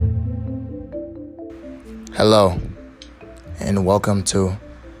Hello, and welcome to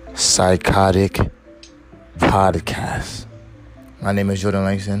Psychotic Podcast. My name is Jordan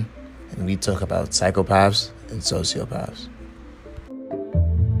Langston, and we talk about psychopaths and sociopaths.